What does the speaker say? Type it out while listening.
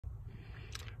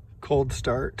Cold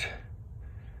start.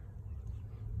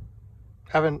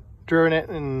 Haven't driven it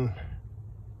in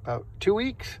about 2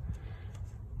 weeks.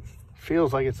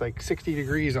 Feels like it's like 60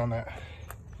 degrees on that.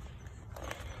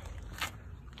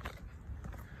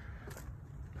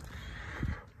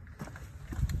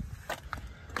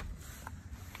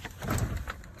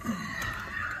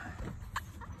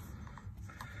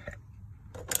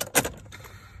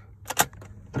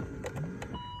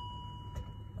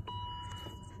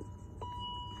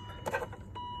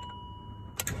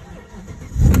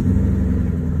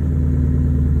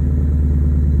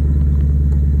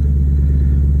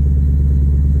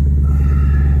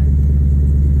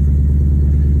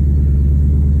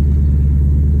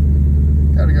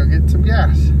 Some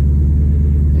gas.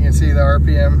 You can see the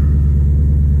RPM.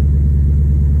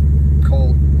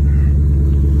 Cold.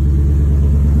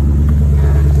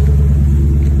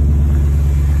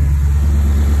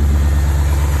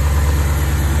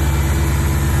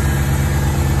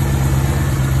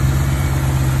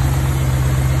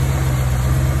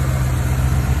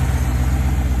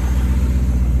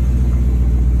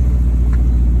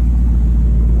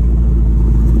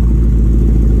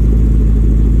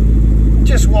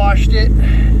 Just washed it.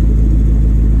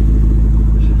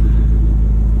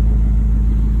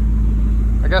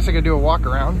 I guess I could do a walk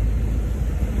around.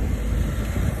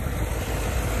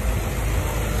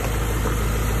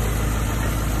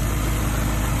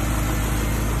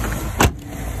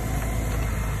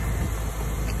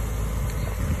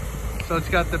 So it's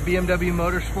got the BMW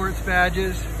Motorsports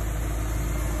badges.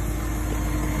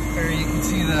 There you can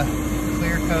see the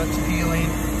clear coats peeling.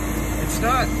 It's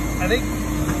not, I think,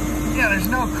 yeah, there's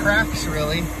no cracks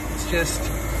really. It's just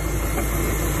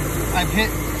I've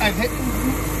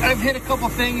hit a couple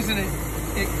things and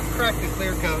it cracked the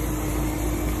clear coat,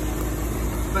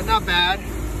 but not bad.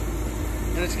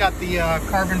 And it's got the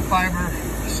carbon fiber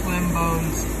slim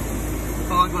bones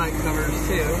fog light covers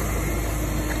too,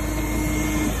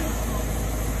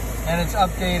 and it's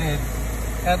updated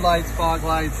headlights, fog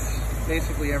lights,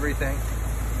 basically everything.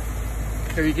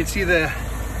 Here you can see the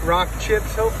rock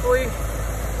chips, hopefully.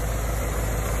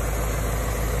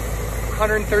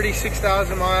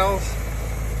 136,000 miles.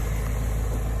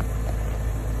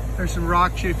 There's some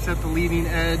rock chips at the leading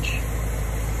edge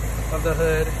of the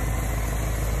hood,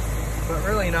 but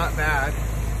really not bad.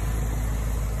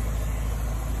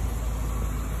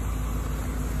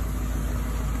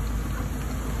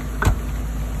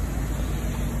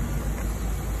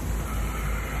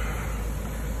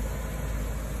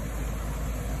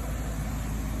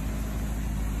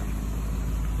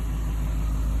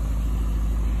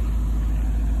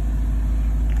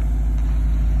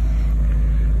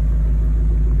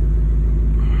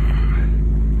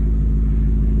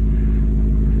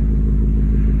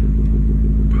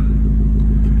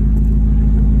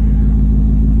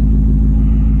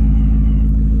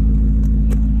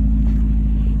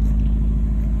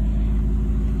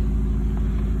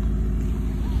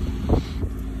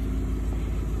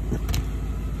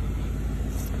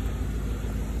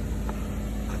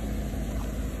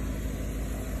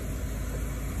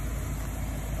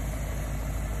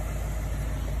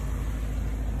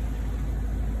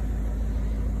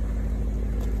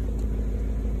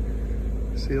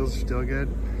 Seals still good.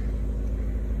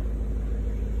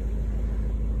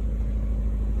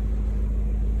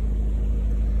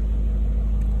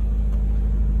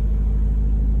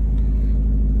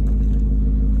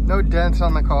 No dents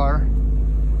on the car.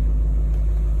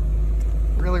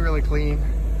 Really clean.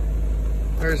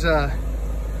 There's a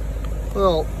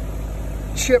little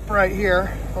chip right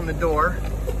here on the door.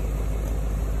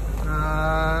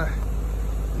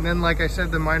 And then, like I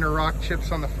said, the minor rock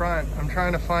chips on the front. I'm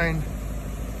trying to find,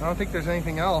 I don't think there's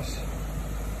anything else.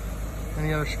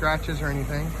 Any other scratches or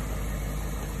anything.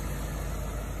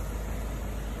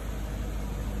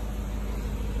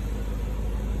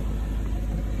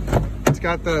 It's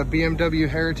got the BMW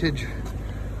Heritage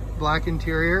black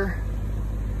interior.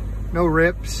 No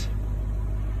rips.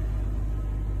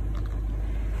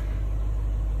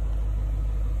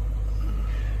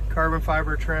 Carbon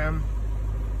fiber trim.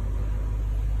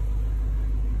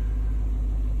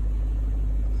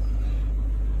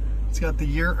 It's got the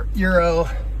Euro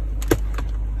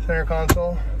center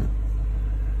console,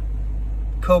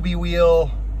 Kobe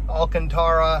wheel,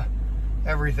 Alcantara,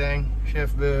 everything,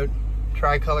 shift boot,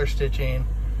 tricolor stitching.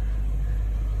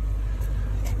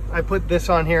 I put this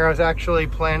on here. I was actually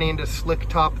planning to slick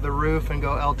top the roof and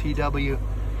go LTW.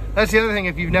 That's the other thing,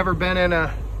 if you've never been in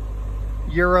a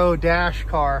Euro dash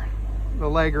car, the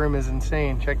legroom is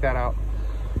insane. Check that out.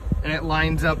 And it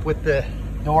lines up with the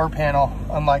door panel,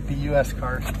 unlike the US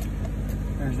cars.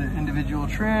 There's the individual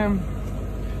trim.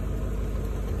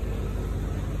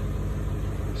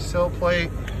 sill plate.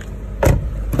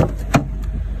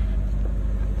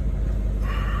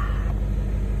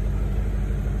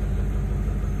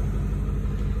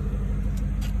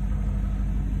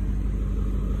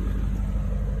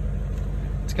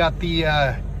 It's got the,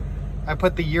 I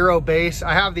put the Euro base.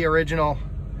 I have the original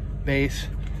base.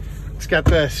 It's got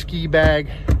the ski bag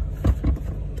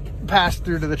passed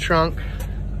through to the trunk.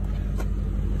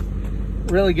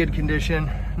 Really good condition.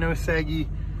 No saggy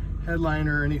headline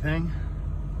or anything.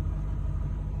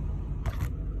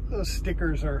 Those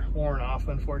stickers are worn off,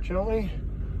 unfortunately.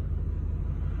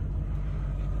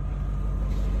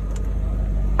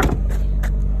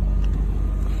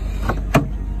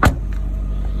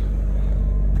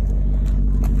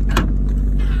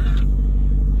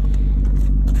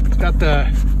 It's got the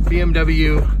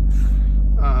BMW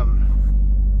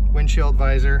windshield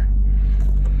visor.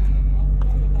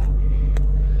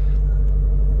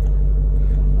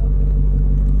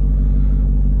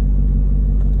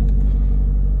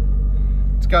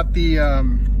 Got the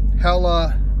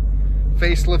Hella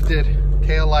facelifted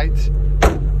tail lights,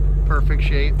 perfect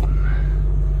shape.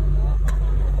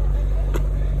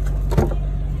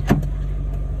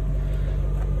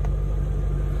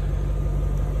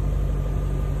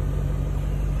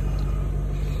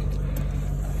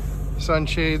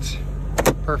 Sunshades,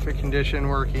 perfect condition,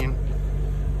 working.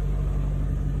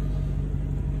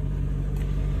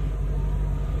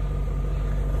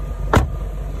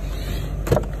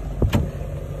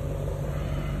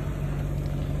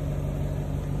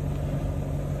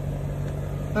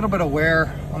 A little bit of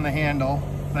wear on the handle,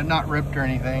 but not ripped or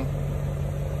anything.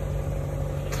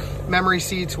 Memory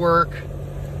seats work.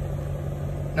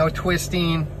 No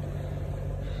twisting.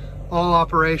 All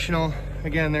operational.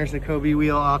 Again, there's the Kobe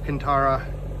wheel Alcantara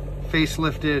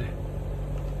facelifted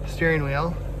steering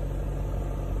wheel.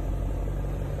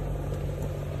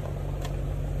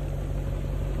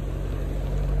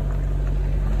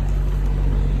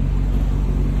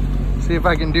 See if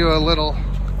I can do a little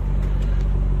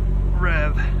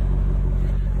rev.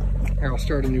 Here, I'll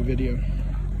start a new video.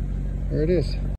 There it is.